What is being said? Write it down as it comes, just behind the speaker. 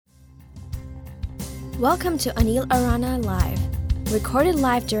Welcome to Anil Arana Live. Recorded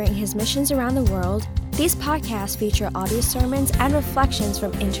live during his missions around the world, these podcasts feature audio sermons and reflections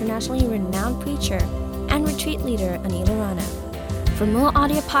from internationally renowned preacher and retreat leader Anil Arana. For more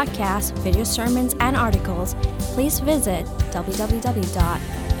audio podcasts, video sermons, and articles, please visit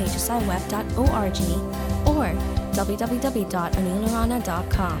www.hsiweb.org or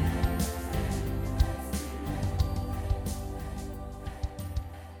www.anilarana.com.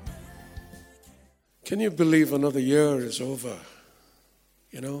 Can you believe another year is over?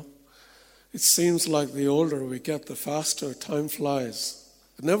 You know, it seems like the older we get, the faster time flies.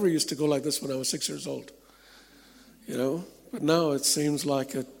 It never used to go like this when I was 6 years old, you know, but now it seems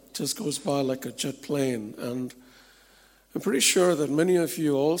like it just goes by like a jet plane, and I'm pretty sure that many of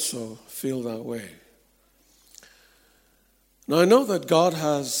you also feel that way. Now, I know that God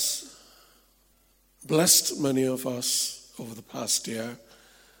has blessed many of us over the past year,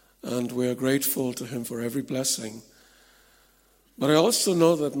 and we are grateful to Him for every blessing. But I also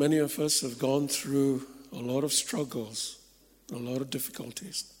know that many of us have gone through a lot of struggles, a lot of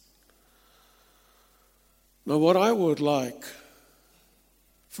difficulties. Now, what I would like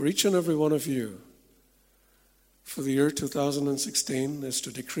for each and every one of you for the year 2016 is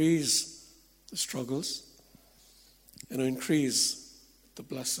to decrease the struggles and increase the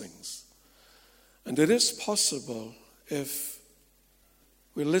blessings. And it is possible if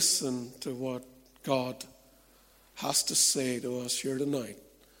we listen to what God has to say to us here tonight.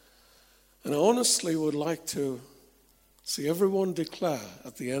 And I honestly would like to see everyone declare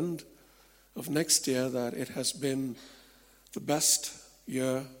at the end of next year that it has been the best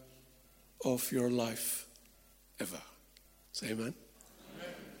year of your life ever. Say amen.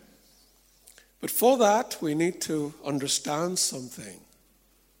 Amen. But for that, we need to understand something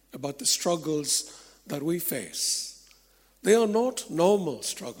about the struggles that we face. They are not normal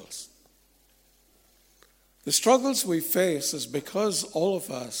struggles. The struggles we face is because all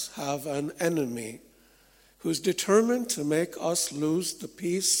of us have an enemy who's determined to make us lose the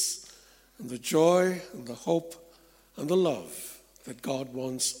peace and the joy and the hope and the love that God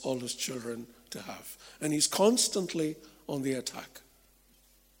wants all His children to have. And He's constantly on the attack.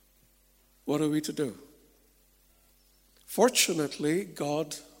 What are we to do? Fortunately,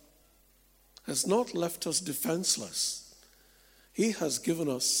 God has not left us defenseless. He has given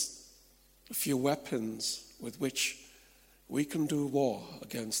us a few weapons with which we can do war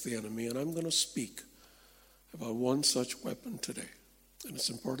against the enemy. And I'm going to speak about one such weapon today. And it's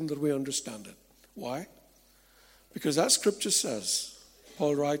important that we understand it. Why? Because as Scripture says,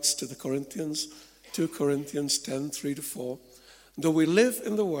 Paul writes to the Corinthians, 2 Corinthians 10, 3-4, though we live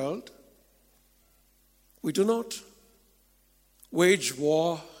in the world, we do not wage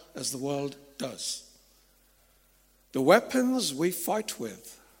war as the world does. The weapons we fight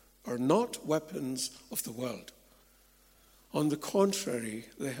with are not weapons of the world. On the contrary,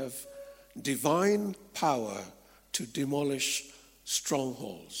 they have divine power to demolish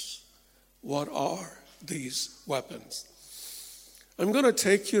strongholds. What are these weapons? I'm going to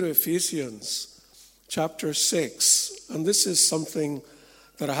take you to Ephesians chapter 6, and this is something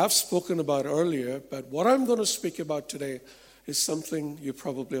that I have spoken about earlier, but what I'm going to speak about today is something you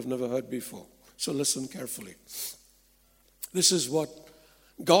probably have never heard before. So listen carefully. This is what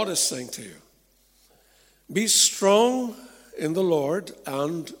God is saying to you. Be strong in the Lord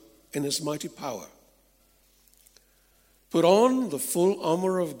and in His mighty power. Put on the full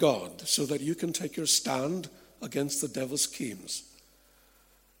armor of God so that you can take your stand against the devil's schemes.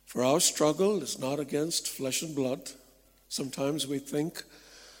 For our struggle is not against flesh and blood. Sometimes we think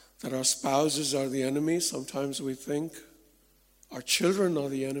that our spouses are the enemy. Sometimes we think our children are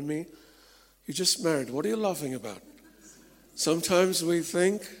the enemy. You just married. What are you laughing about? Sometimes we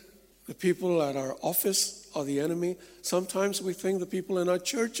think the people at our office are the enemy. Sometimes we think the people in our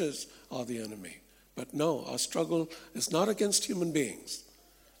churches are the enemy. But no, our struggle is not against human beings,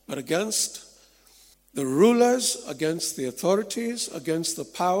 but against the rulers, against the authorities, against the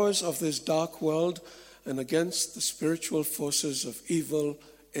powers of this dark world, and against the spiritual forces of evil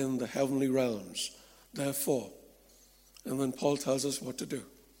in the heavenly realms. Therefore, and then Paul tells us what to do.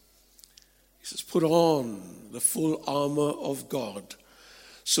 He says, put on the full armor of God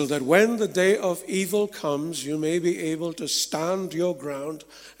so that when the day of evil comes, you may be able to stand your ground,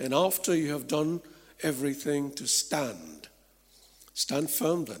 and after you have done everything to stand. Stand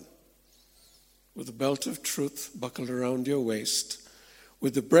firm then, with the belt of truth buckled around your waist,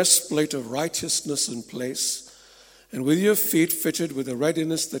 with the breastplate of righteousness in place, and with your feet fitted with the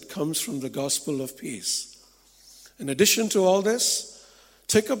readiness that comes from the gospel of peace. In addition to all this,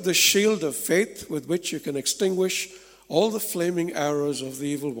 take up the shield of faith with which you can extinguish all the flaming arrows of the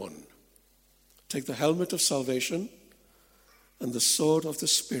evil one. Take the helmet of salvation and the sword of the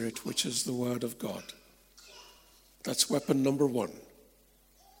Spirit, which is the Word of God. That's weapon number one.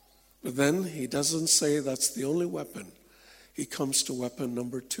 But then he doesn't say that's the only weapon. He comes to weapon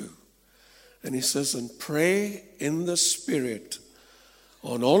number two. And he says, and pray in the Spirit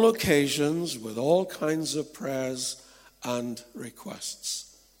on all occasions with all kinds of prayers and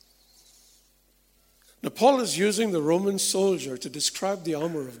requests. Now, Paul is using the Roman soldier to describe the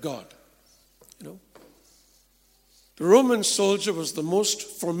armor of God. The Roman soldier was the most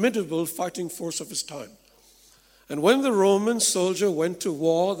formidable fighting force of his time. And when the Roman soldier went to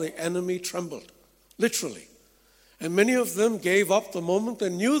war, the enemy trembled, literally. And many of them gave up the moment they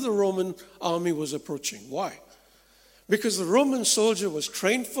knew the Roman army was approaching. Why? Because the Roman soldier was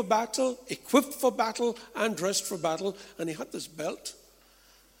trained for battle, equipped for battle, and dressed for battle. And he had this belt.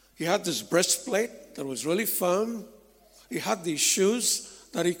 He had this breastplate that was really firm. He had these shoes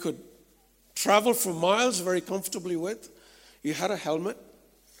that he could travel for miles very comfortably with. He had a helmet.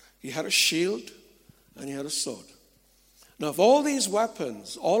 He had a shield. And he had a sword. Now, of all these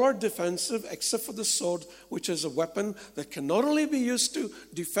weapons, all are defensive except for the sword, which is a weapon that can not only be used to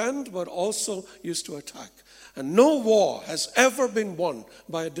defend, but also used to attack. And no war has ever been won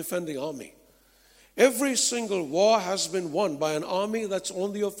by a defending army. Every single war has been won by an army that's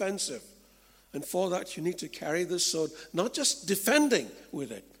on the offensive. And for that, you need to carry this sword, not just defending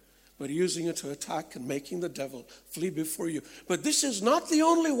with it, but using it to attack and making the devil flee before you. But this is not the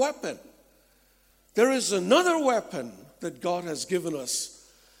only weapon. There is another weapon that God has given us.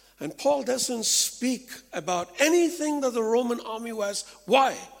 And Paul doesn't speak about anything that the Roman army has.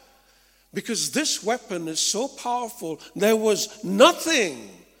 Why? Because this weapon is so powerful. There was nothing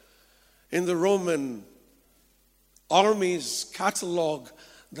in the Roman army's catalog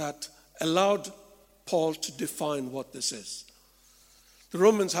that allowed Paul to define what this is. The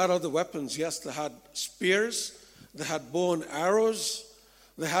Romans had other weapons. Yes, they had spears, they had bow and arrows,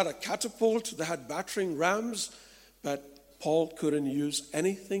 they had a catapult, they had battering rams, but Paul couldn't use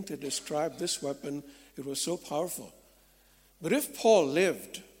anything to describe this weapon. It was so powerful. But if Paul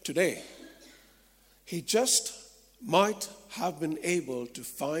lived today, he just might have been able to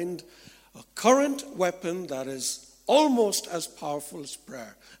find a current weapon that is almost as powerful as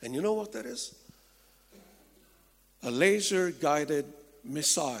prayer. And you know what that is? A laser-guided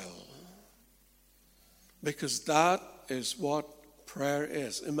missile. Because that is what prayer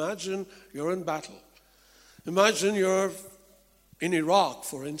is. Imagine you're in battle. Imagine you're in Iraq,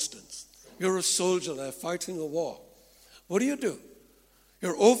 for instance. You're a soldier there fighting a war. What do?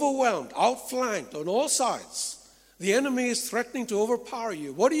 You're overwhelmed, outflanked on all sides. The enemy is threatening to overpower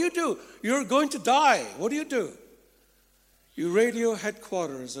you. What do? You're going to die. What do? You radio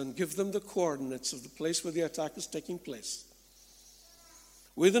headquarters and give them the coordinates of the place where the attack is taking place.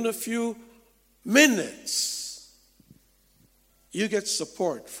 Within a few minutes, you get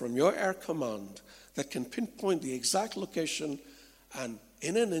support from your air command that can pinpoint the exact location and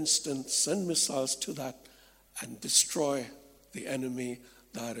in an instant send missiles to that and destroy the enemy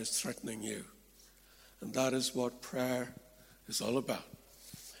that is threatening you. And that is what prayer is all about.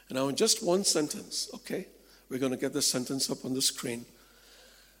 And now in just one sentence, okay, we're going to get this sentence up on the screen.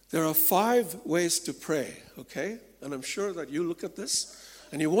 There are 5 ways to pray, okay? And I'm sure that you look at this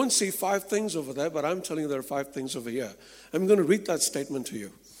and you won't see 5 things over there, but I'm telling you there are 5 things over here. I'm going to read that statement to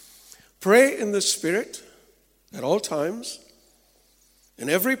you. Pray in the Spirit at all times, in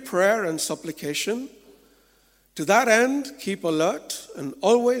every prayer and supplication. To that end, keep alert and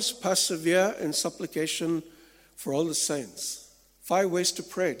always persevere in supplication for all the saints. 5 ways to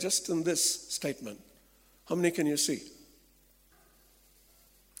pray just in this statement. How many can you see?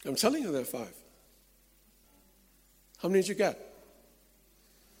 I'm telling you there are 5. How many did you get?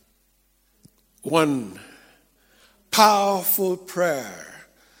 1. Powerful prayer.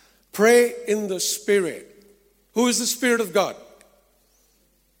 Pray in the Spirit. Who is the Spirit of God?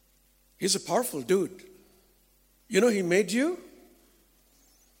 He's a powerful dude. You know he made you?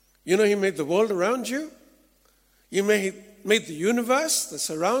 You know he made the world around you? He made the universe that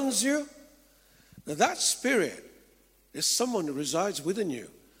surrounds you? Now that Spirit is someone who resides within you.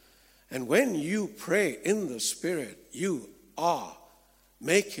 And when you pray in the Spirit, you are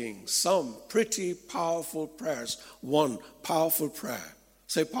making some pretty powerful prayers. 1 powerful prayer.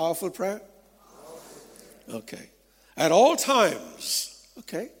 Say powerful prayer. Okay. At all times.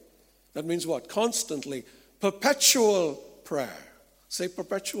 Okay. That means what? Constantly. Perpetual prayer. Say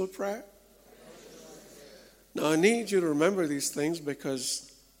perpetual prayer. Now I need you to remember these things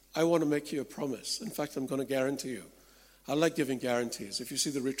because I want to make you a promise. In fact, I'm going to guarantee you. I like giving guarantees. If you see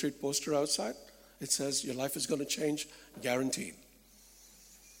the retreat poster outside, it says your life is going to change, guaranteed.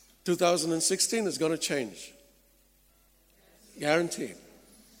 2016 is going to change. Guaranteed.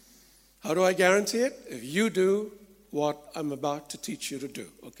 How do I guarantee it? If you do what I'm about to teach you to do,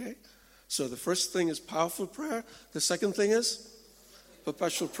 okay? So the first thing is powerful prayer. The second thing is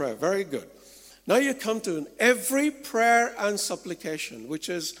perpetual prayer. Very good. Now you come to every prayer and supplication, which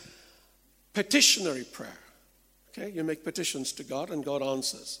is petitionary prayer. Okay? You make petitions to God and God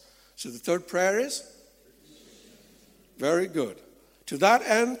answers. So the third prayer is? Very good. To that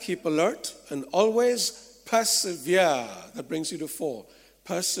end, keep alert and always persevere. That brings you to 4.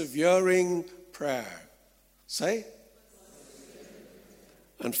 Persevering prayer. Say?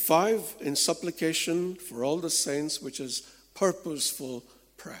 And 5, in supplication for all the saints, which is purposeful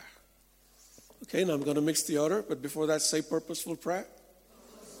prayer. Okay, now I'm going to mix the order, but before that, say purposeful prayer.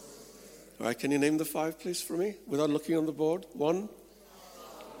 All right, can you name the 5, please, for me, without looking on the board? 1.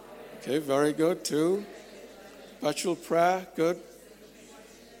 Okay, very good. 2. Perpetual prayer, good.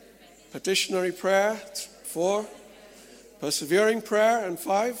 Petitionary prayer, 4. Persevering prayer, and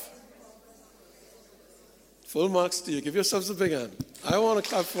 5. Full marks to you. Give yourselves a big hand. I want to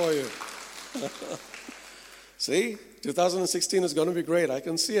clap for you. See, 2016 is going to be great. I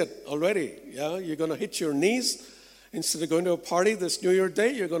can see it already. Yeah, you're going to hit your knees. Instead of going to a party this New Year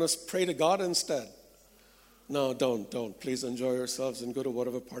Day, you're going to pray to God instead. No, don't. Please enjoy yourselves and go to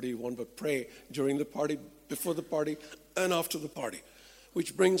whatever party you want, but pray during the party, before the party, and after the party.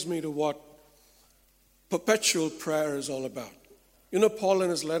 Which brings me to what perpetual prayer is all about. You know Paul in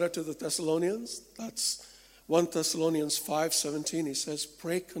his letter to the Thessalonians? That's 1 Thessalonians 5:17. He says,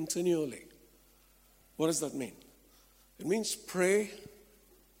 pray continually. What does that mean? It means pray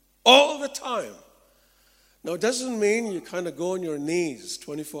all the time. Now, it doesn't mean you kind of go on your knees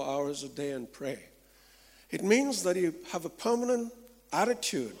 24 hours a day and pray. It means that you have a permanent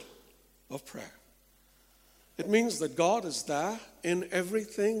attitude of prayer. It means that God is there in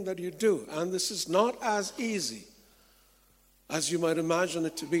everything that you do. And this is not as easy as you might imagine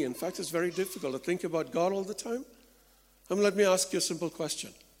it to be. In fact, it's very difficult to think about God all the time. Let me ask you a simple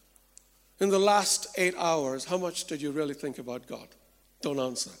question. In the last 8 hours, how much did you really think about God? Don't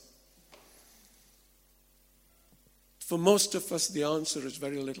answer. For most of us, the answer is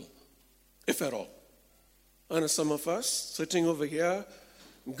very little, if at all. And some of us sitting over here,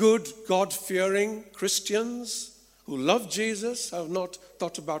 good, God-fearing Christians who love Jesus, have not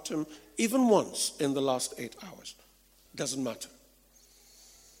thought about him even once in the last 8 hours. Doesn't matter.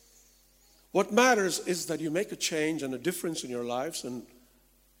 What matters is that you make a change and a difference in your lives and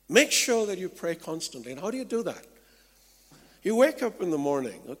make sure that you pray constantly. And how do you do that? You wake up in the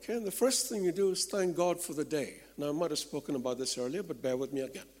morning, okay, and the first thing you do is thank God for the day. Now, I might have spoken about this earlier, but bear with me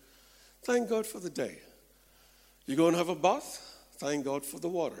again. Thank God for the day. You go and have a bath, thank God for the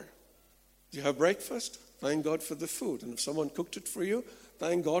water. You have breakfast, thank God for the food. And if someone cooked it for you,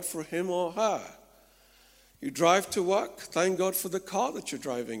 thank God for him or her. You drive to work, thank God for the car that you're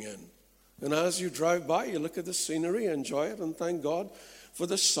driving in. And as you drive by, you look at the scenery, enjoy it, and thank God for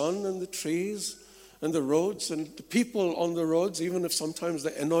the sun and the trees and the roads and the people on the roads, even if sometimes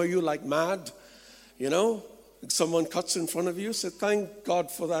they annoy you like mad. You know, someone cuts in front of you, say, thank God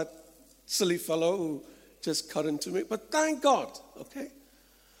for that silly fellow who just cut into me. But thank God, okay?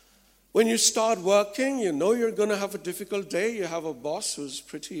 When you start working, you know you're going to have a difficult day. You have a boss who's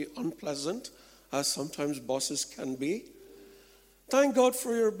pretty unpleasant, as sometimes bosses can be. Thank God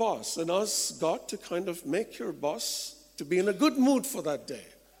for your boss and ask God to kind of make your boss to be in a good mood for that day.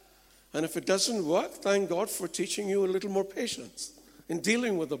 And if it doesn't work, thank God for teaching you a little more patience in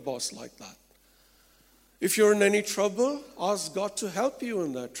dealing with a boss like that. If you're in any trouble, ask God to help you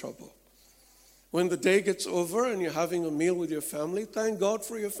in that trouble. When the day gets over and you're having a meal with your family, thank God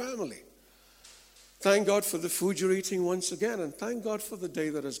for your family. Thank God for the food you're eating once again, and thank God for the day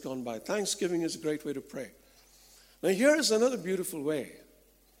that has gone by. Thanksgiving is a great way to pray. Now here is another beautiful way,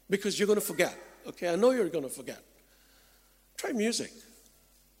 because you're going to forget. Okay, I know you're going to forget. Try music.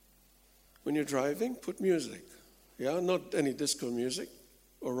 When you're driving, put music. Yeah, not any disco music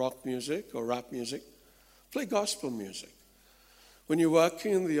or rock music or rap music. Play gospel music. When you're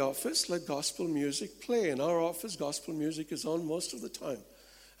working in the office, let gospel music play. In our office, gospel music is on most of the time.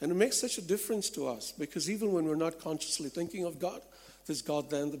 And it makes such a difference to us, because even when we're not consciously thinking of God, there's God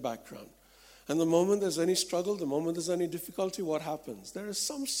there in the background. And the moment there's any struggle, the moment there's any difficulty, what happens? There is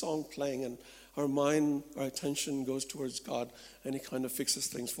some song playing and our mind, our attention goes towards God, and he kind of fixes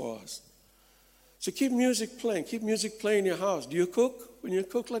things for us. So keep music playing. Keep music playing in your house. Do you cook? When you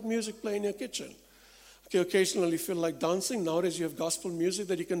cook, let music play in your kitchen. Okay, occasionally you feel like dancing. Nowadays you have gospel music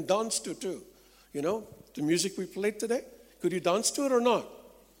that you can dance to too. You know, the music we played today, could you dance to it or not?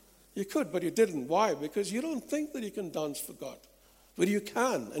 You could, but you didn't. Why? Because you don't think that you can dance for God. But you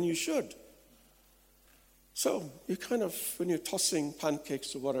can and you should. So you kind of, when you're tossing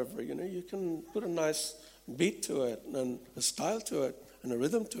pancakes or whatever, you can put a nice beat to it and a style to it and a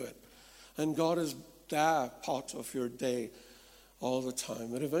rhythm to it. And God is that part of your day all the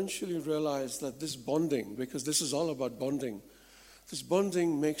time. And eventually realize that this bonding, because this is all about bonding, this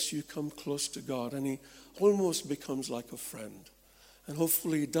bonding makes you come close to God, and he almost becomes like a friend. And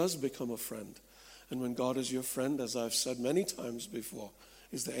hopefully he does become a friend. And when God is your friend, as I've said many times before,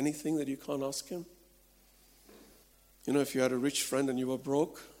 is there anything that you can't ask him? If you had a rich friend and you were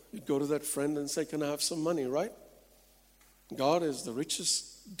broke, you'd go to that friend and say, can I have some money, right? God is the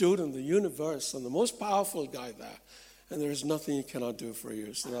richest dude in the universe and the most powerful guy there. And there is nothing he cannot do for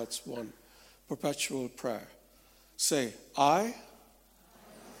you. So that's one. Perpetual prayer. Say, I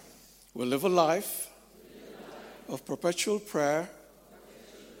will live a life of perpetual prayer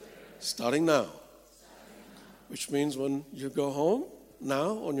starting now. Which means when you go home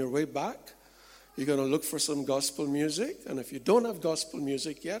now, on your way back, you're going to look for some gospel music. And if you don't have gospel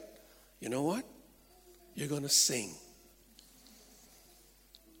music yet, you know what? You're going to sing.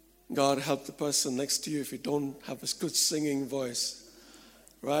 God help the person next to you if you don't have a good singing voice,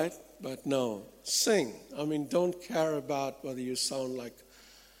 right? But no, sing. Don't care about whether you sound like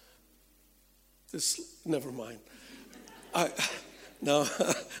this. Never mind. Now,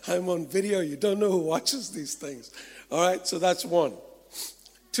 I'm on video. You don't know who watches these things. All right, so that's one.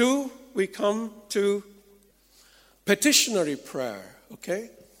 Two, we come to petitionary prayer, okay?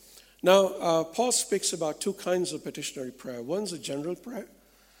 Now, Paul speaks about two kinds of petitionary prayer. One's a general prayer,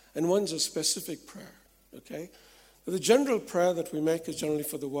 and one's a specific prayer, okay? The general prayer that we make is generally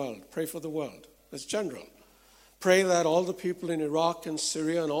for the world. Pray for the world. That's general. Pray that all the people in Iraq and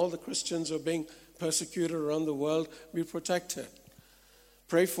Syria and all the Christians who are being persecuted around the world be protected.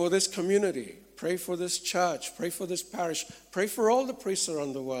 Pray for this community. Pray for this church. Pray for this parish. Pray for all the priests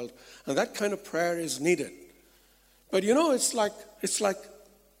around the world. And that kind of prayer is needed. But it's like,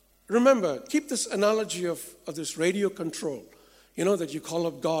 remember, keep this analogy of this radio control. That you call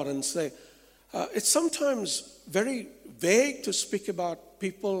up God and say, it's sometimes very vague to speak about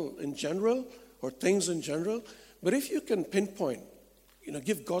people in general or things in general. But if you can pinpoint,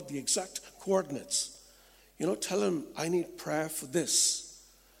 give God the exact coordinates. Tell him, I need prayer for this.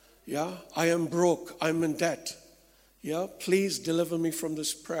 Yeah, I am broke. I'm in debt. Yeah, please deliver me from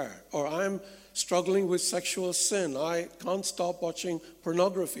this prayer. Or I'm struggling with sexual sin. I can't stop watching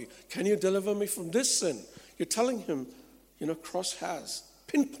pornography. Can you deliver me from this sin? You're telling him, cross has,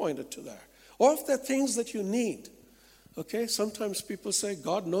 pinpointed to there. Or if there are things that you need. Okay, sometimes people say,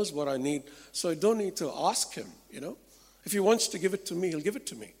 God knows what I need, so I don't need to ask him, If he wants to give it to me, he'll give it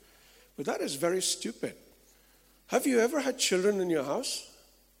to me. But that is very stupid. Have you ever had children in your house?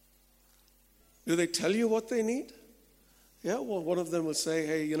 Do they tell you what they need? Yeah, well, one of them will say,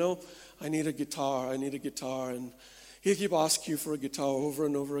 hey, I need a guitar. And he'll keep asking you for a guitar over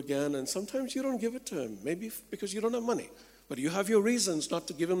and over again. And sometimes you don't give it to him, maybe because you don't have money. But you have your reasons not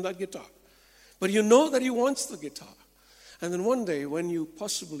to give him that guitar. But you know that he wants the guitar. And then one day, when you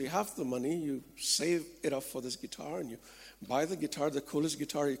possibly have the money, you save it up for this guitar, and you buy the guitar, the coolest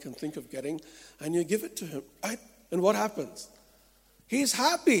guitar you can think of getting, and you give it to him. Right? And what happens? He's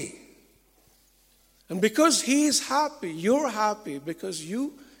happy. And because he's happy, you're happy, because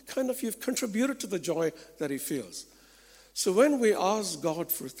you've contributed to the joy that he feels. So when we ask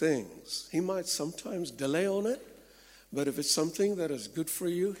God for things, he might sometimes delay on it, but if it's something that is good for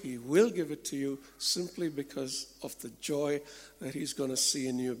you, he will give it to you simply because of the joy that he's going to see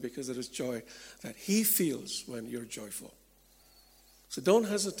in you, because it is joy that he feels when you're joyful. So don't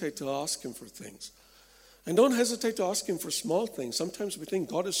hesitate to ask him for things. And don't hesitate to ask him for small things. Sometimes we think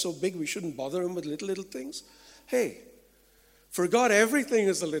God is so big we shouldn't bother him with little things. Hey, for God, everything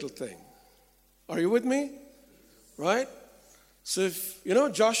is a little thing. Are you with me? Right? So if,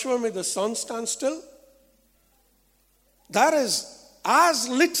 Joshua made the sun stand still, that is as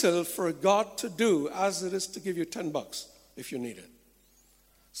little for God to do as it is to give you $10 if you need it.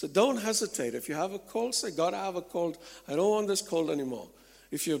 So don't hesitate. If you have a cold, say, God, I have a cold. I don't want this cold anymore.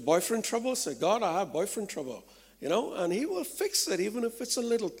 If you have boyfriend trouble, say, God, I have boyfriend trouble. And he will fix it even if it's a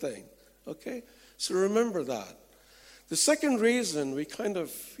little thing. Okay? So remember that. The second reason we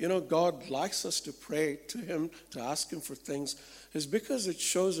God likes us to pray to him, to ask him for things, is because it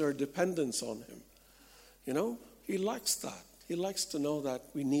shows our dependence on him. He likes that. He likes to know that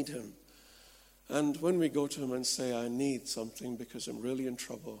we need him. And when we go to him and say, I need something because I'm really in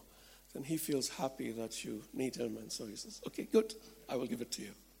trouble, then he feels happy that you need him. And so he says, okay, good, I will give it to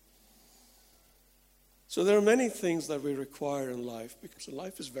you. So there are many things that we require in life, because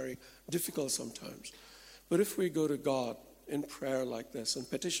life is very difficult sometimes. But if we go to God in prayer like this, in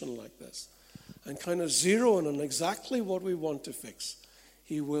petition like this, and kind of zero in on exactly what we want to fix,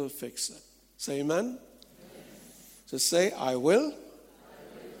 He will fix it. Say amen. So say, I will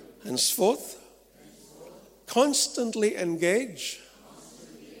henceforth constantly engage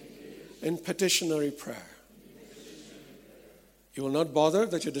in petitionary prayer. You will not bother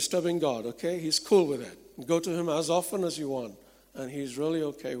that you're disturbing God, okay? He's cool with it. Go to Him as often as you want, and He's really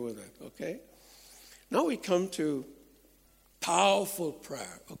okay with it, okay? Now we come to powerful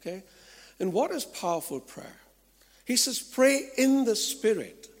prayer, okay? And what is powerful prayer? He says, pray in the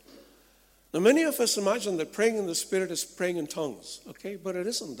Spirit. Now, many of us imagine that praying in the Spirit is praying in tongues, okay? But it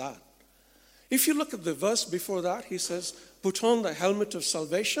isn't that. If you look at the verse before that, he says, put on the helmet of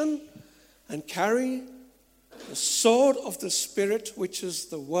salvation and carry the sword of the Spirit, which is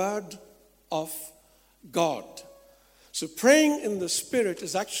the word of God. So praying in the Spirit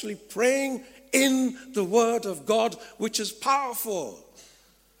is actually praying in the word of God, which is powerful.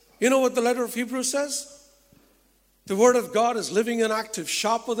 You know what the letter of Hebrews says? The word of God is living and active,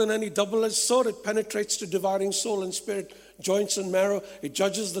 sharper than any double-edged sword. It penetrates to dividing soul and spirit, joints and marrow. It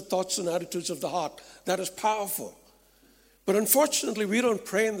judges the thoughts and attitudes of the heart. That is powerful. But unfortunately, we don't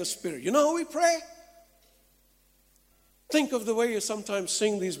pray in the Spirit. You know how we pray? Think of the way you sometimes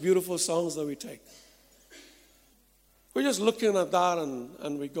sing these beautiful songs that we take. We're just looking at that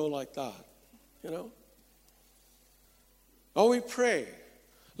and we go like that, you know? Or we pray,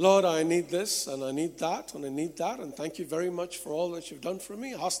 Lord, I need this and I need that and I need that, and thank you very much for all that you've done for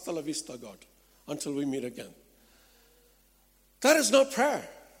me. Hasta la vista, God, until we meet again. That is not prayer.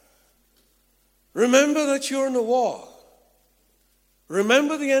 Remember that you're in a war.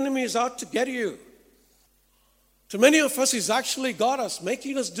 Remember the enemy is out to get you. To many of us, he's actually got us,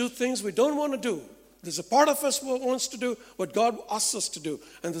 making us do things we don't want to do. There's a part of us who wants to do what God asks us to do.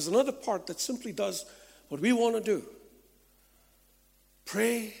 And there's another part that simply does what we want to do.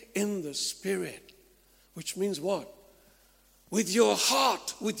 Pray in the Spirit, which means what? With your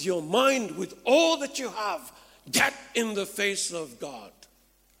heart, with your mind, with all that you have, get in the face of God.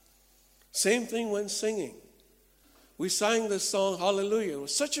 Same thing when singing. We sang this song, Hallelujah. It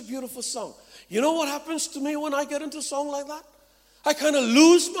was such a beautiful song. You know what happens to me when I get into a song like that? I kind of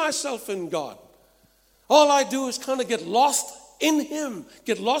lose myself in God. All I do is kind of get lost in Him,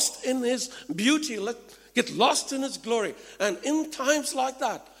 get lost in His beauty, get lost in His glory. And in times like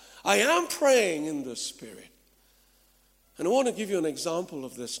that, I am praying in the Spirit. And I want to give you an example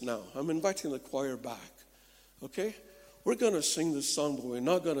of this now. I'm inviting the choir back, okay? We're going to sing this song, but we're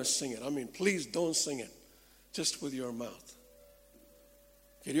not going to sing it. I mean, please don't sing it just with your mouth.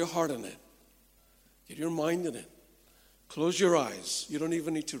 Get your heart in it. Get your mind in it. Close your eyes. You don't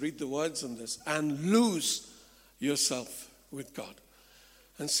even need to read the words in this. And lose yourself with God.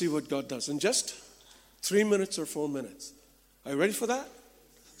 And see what God does. In just 3 minutes or 4 minutes. Are you ready for that?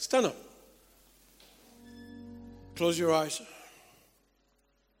 Stand up. Close your eyes.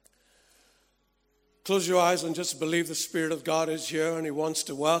 Close your eyes and just believe the Spirit of God is here and He wants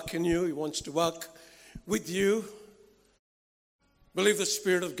to work in you. He wants to work with you. Believe the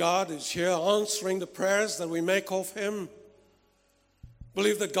Spirit of God is here answering the prayers that we make of Him.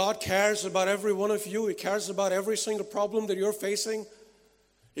 Believe that God cares about every one of you. He cares about every single problem that you're facing.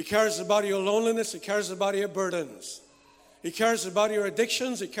 He cares about your loneliness. He cares about your burdens. He cares about your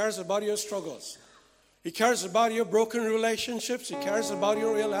addictions. He cares about your struggles. He cares about your broken relationships. He cares about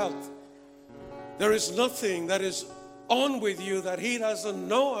your ill health. There is nothing that is on with you that He doesn't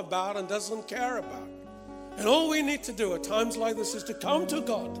know about and doesn't care about. And all we need to do at times like this is to come to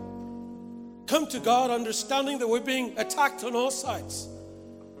God. Come to God understanding that we're being attacked on all sides.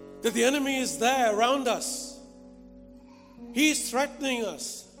 That the enemy is there around us. He's threatening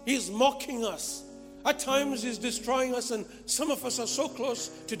us. He's mocking us. At times He's destroying us, and some of us are so close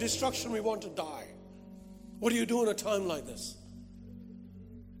to destruction we want to die. What do you do in a time like this?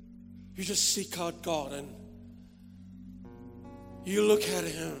 You just seek out God and you look at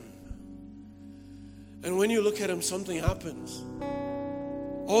Him. And when you look at Him, something happens.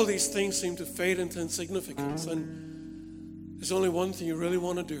 All these things seem to fade into insignificance. And there's only one thing you really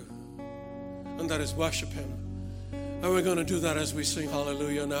want to do. And that is worship Him. And we're going to do that as we sing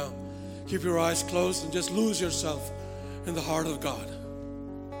Hallelujah now. Keep your eyes closed and just lose yourself in the heart of God.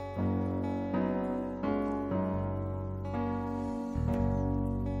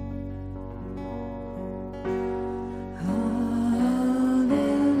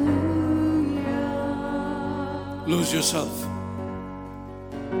 Lose yourself.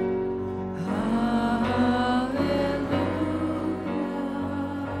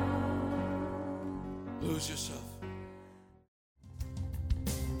 Lose yourself.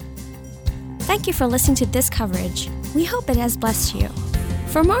 Thank you for listening to this coverage. We hope it has blessed you.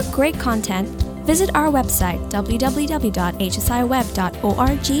 For more great content, visit our website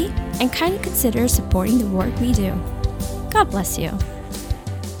www.hsiweb.org and kindly consider supporting the work we do. God bless you.